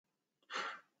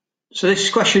So this is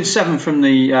question 7 from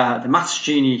the Maths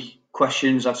Genie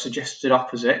questions. I've suggested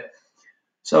opposite.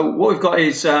 So what we've got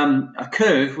is a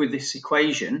curve with this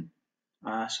equation.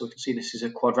 So we can see this is a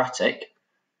quadratic.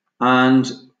 And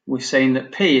we're saying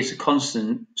that P is a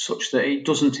constant such that it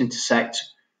doesn't intersect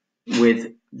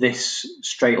with this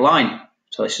straight line.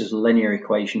 So this is a linear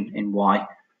equation in y,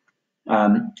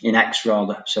 in x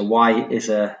rather. So y is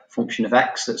a function of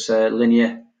x that's a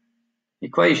linear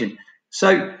equation.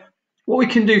 So what we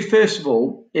can do first of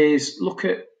all is look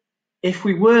at, if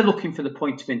we were looking for the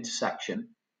point of intersection,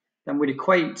 then we'd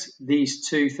equate these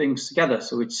two things together.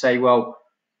 So we'd say, well,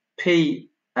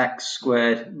 px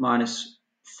squared minus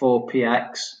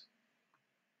 4px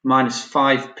minus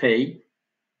 5p,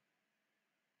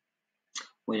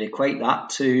 we'd equate that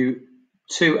to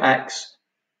 2x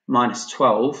minus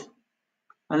 12,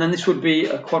 and then this would be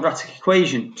a quadratic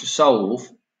equation to solve,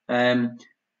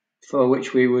 for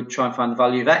which we would try and find the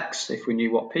value of x if we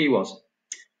knew what p was.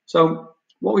 So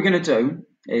what we're going to do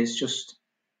is just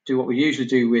do what we usually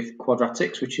do with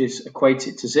quadratics, which is equate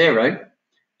it to 0.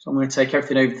 So I'm going to take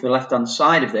everything over to the left-hand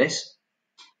side of this.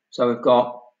 So we've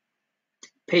got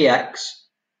px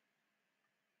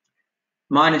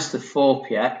minus the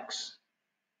 4px,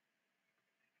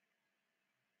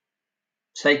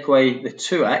 take away the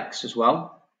 2x as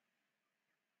well,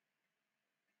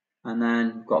 and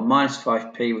then we've got minus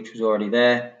 5p, which was already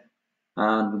there,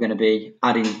 and we're going to be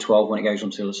adding 12 when it goes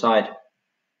onto the other side.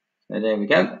 So there we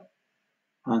go,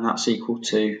 and that's equal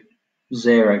to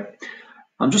 0.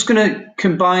 I'm just going to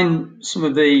combine some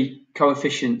of the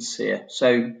coefficients here.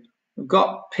 So we've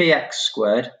got px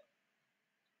squared,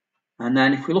 and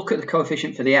then if we look at the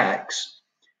coefficient for the x,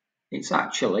 it's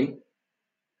actually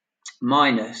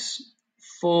minus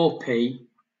 4p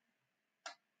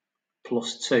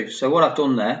plus 2. So what I've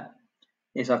done there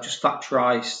is I've just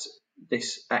factorised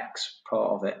this x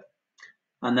part of it.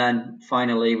 And then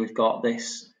finally we've got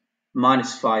this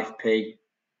minus 5p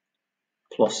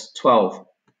plus 12.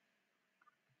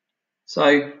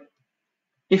 So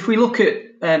if we look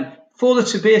at, for there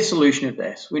to be a solution of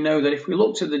this, we know that if we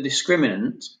looked at the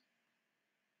discriminant,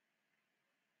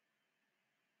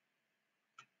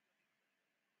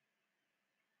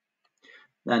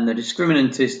 then the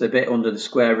discriminant is the bit under the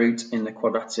square root in the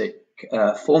quadratic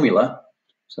formula.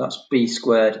 So that's b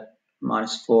squared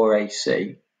minus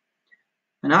 4ac.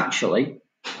 And actually,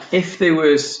 if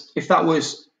that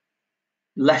was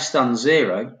less than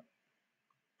 0,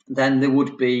 then there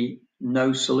would be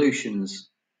no solutions.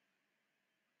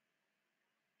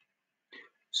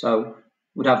 So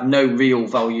we'd have no real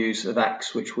values of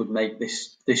x which would make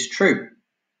this true.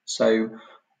 So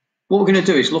what we're going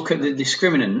to do is look at the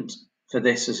discriminant for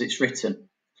this as it's written.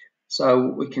 So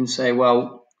we can say,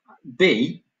 well,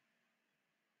 b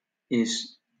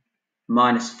is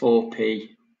minus 4p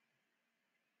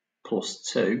plus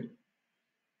 2,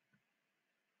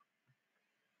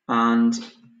 and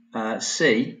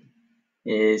c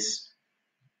is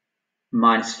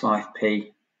minus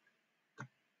 5p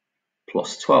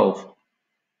plus 12.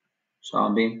 So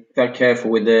I'm being very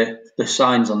careful with the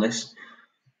signs on this.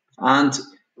 And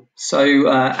so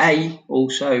a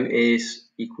also is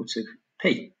equal to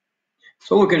p.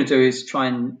 So what we're going to do is try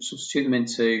and substitute them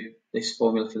into this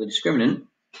formula for the discriminant.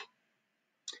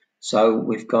 So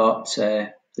we've got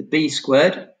the b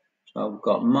squared, so we've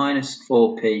got minus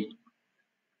 4p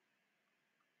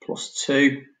plus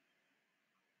 2,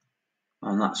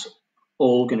 and that's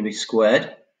all going to be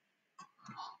squared.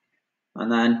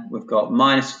 And then we've got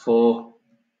minus 4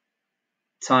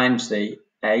 times the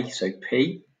a, so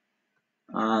p,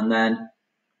 and then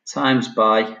times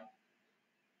by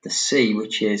the c,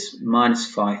 which is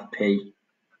minus 5p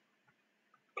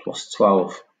plus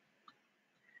 12.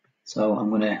 So I'm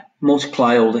going to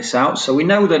multiply all this out. So we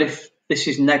know that if this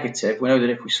is negative, we know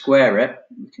that if we square it,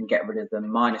 we can get rid of the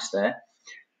minus there.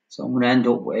 So I'm going to end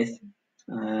up with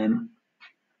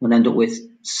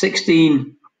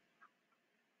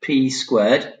 16p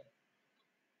squared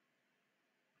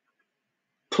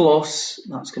plus,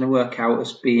 that's going to work out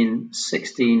as being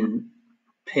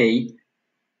 16p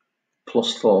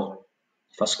plus 4,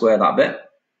 if I square that bit.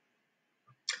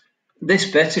 This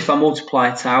bit, if I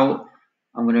multiply it out,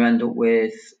 I'm going to end up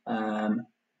with, let's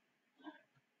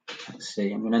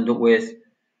see, I'm going to end up with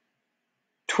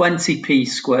 20p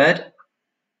squared.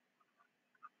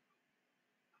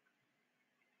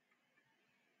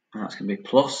 And that's going to be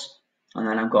plus. And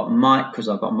then I've got because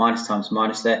I've got minus times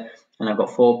minus there, and I've got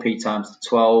 4p times the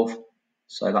 12.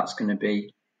 So that's going to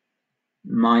be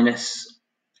minus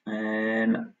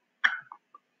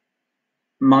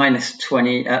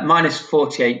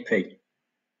 48p.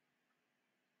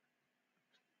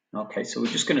 Okay, so we're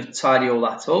just going to tidy all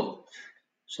that up.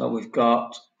 So we've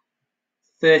got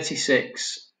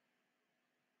 36p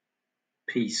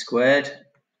squared,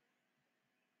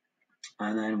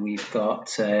 and then we've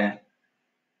got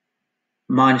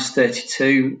minus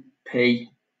 32p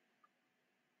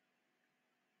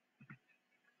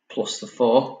plus the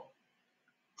 4,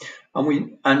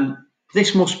 and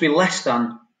this must be less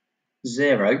than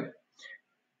 0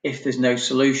 if there's no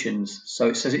solutions. So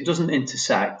it says it doesn't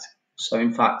intersect, so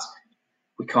in fact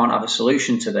we can't have a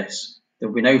solution to this. There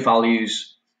will be no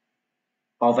values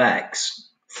of x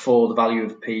for the value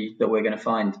of p that we're going to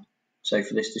find. So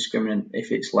for this discriminant,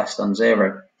 if it's less than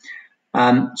 0.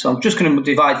 So I'm just going to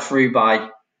divide through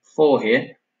by 4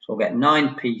 here. So I'll get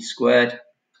 9p squared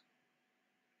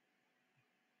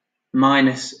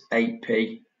minus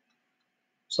 8p,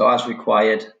 so as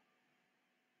required,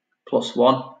 plus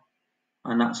 1,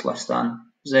 and that's less than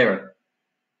 0.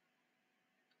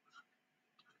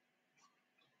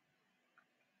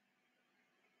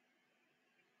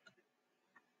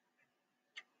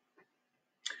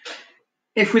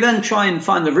 If we then try and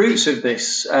find the roots of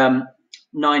this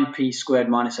 9p squared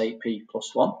minus 8p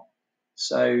plus 1,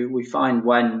 so we find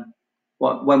when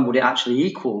would it actually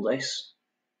equal this,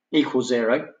 equal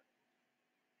 0.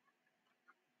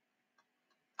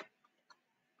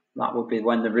 That would be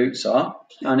when the roots are.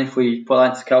 And if we put that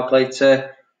into the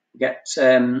calculator, we get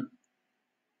 2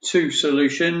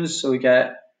 solutions. So we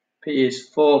get p is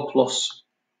 4 plus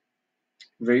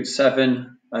root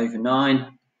 7 over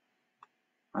 9,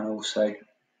 and also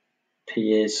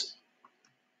p is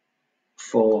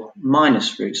 4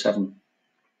 minus root 7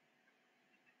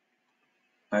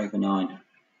 over 9.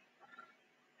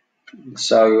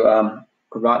 So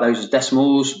could write those as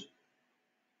decimals.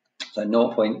 So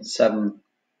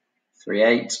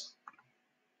 0.738,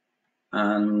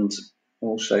 and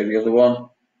also the other one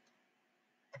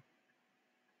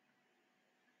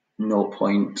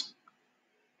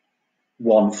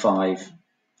 0.15.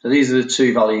 So these are the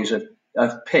 2 values of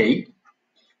p.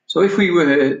 So if we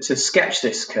were to sketch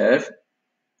this curve,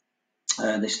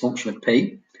 this function of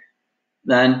p,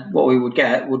 then what we would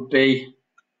get would be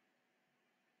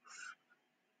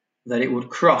that it would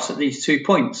cross at these 2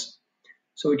 points.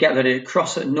 So we get that it would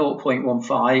cross at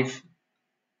 0.15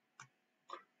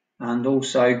 and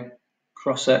also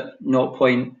cross at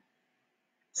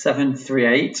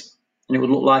 0.738, and it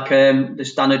would look like the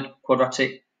standard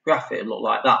quadratic graph. It would look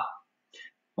like that.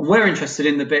 And we're interested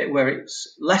in the bit where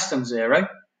it's less than 0.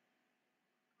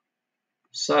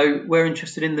 So we're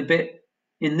interested in the bit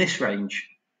in this range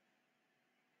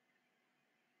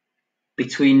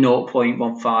between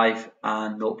 0.15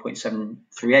 and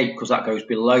 0.738, because that goes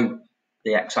below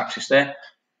the x-axis there.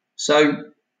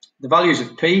 So the values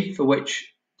of p for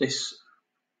which this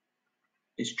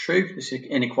is true, this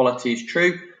inequality is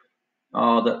true,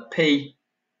 are that p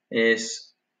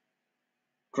is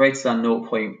greater than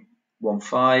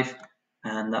 0.15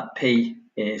 and that p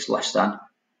is less than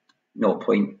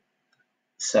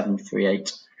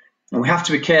 0.738. And we have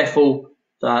to be careful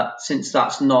that since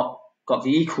that's not got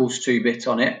the equals to bit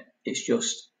on it, it's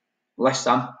just less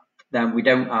than, then we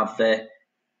don't have the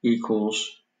equals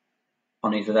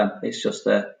on either of them. It's just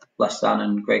the less than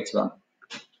and greater than.